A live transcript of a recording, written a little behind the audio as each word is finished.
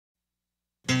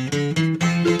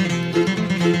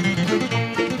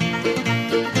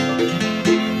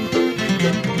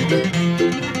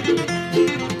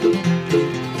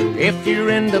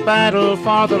battle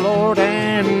for the Lord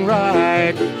and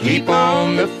right. Keep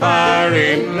on the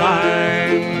firing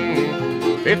line.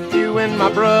 If you and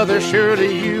my brother,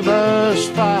 surely you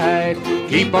must fight.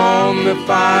 Keep on the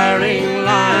firing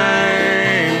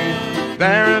line.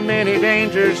 There are many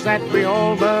dangers that we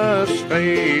all must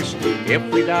face. If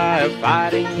we die of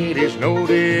fighting, it is no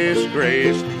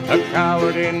disgrace. A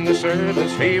coward in the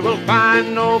service, he will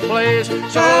find no place.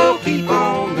 So keep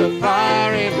on the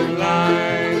firing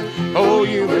line. Oh,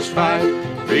 you must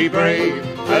fight, be brave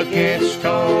against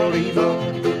all evil.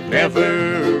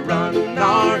 Never run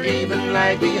nor even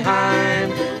lag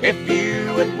behind. If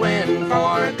you would win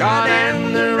for God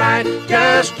and the right,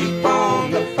 just keep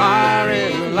on the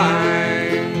firing line.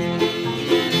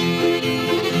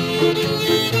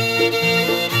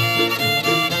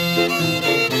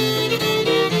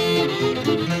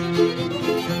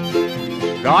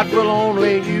 God will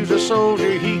only use a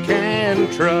soldier he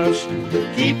can trust.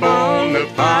 Keep on the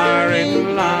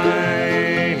firing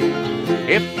line.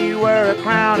 If you wear a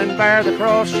crown and bear the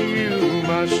cross, you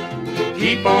must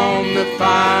keep on the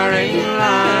firing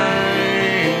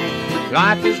line.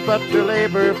 Life is but to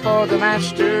labor for the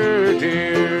Master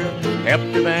dear. Help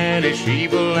to banish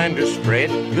evil and to spread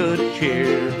good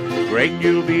cheer. Great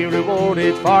you'll be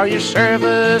rewarded for your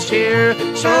service here.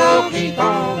 So keep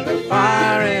on the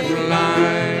firing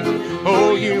line.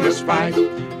 Oh, you must fight,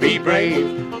 be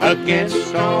brave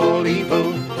against all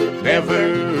evil.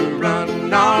 Never run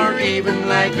nor even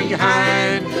lag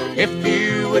behind. If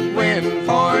you would win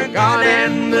for God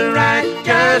and the right,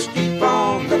 just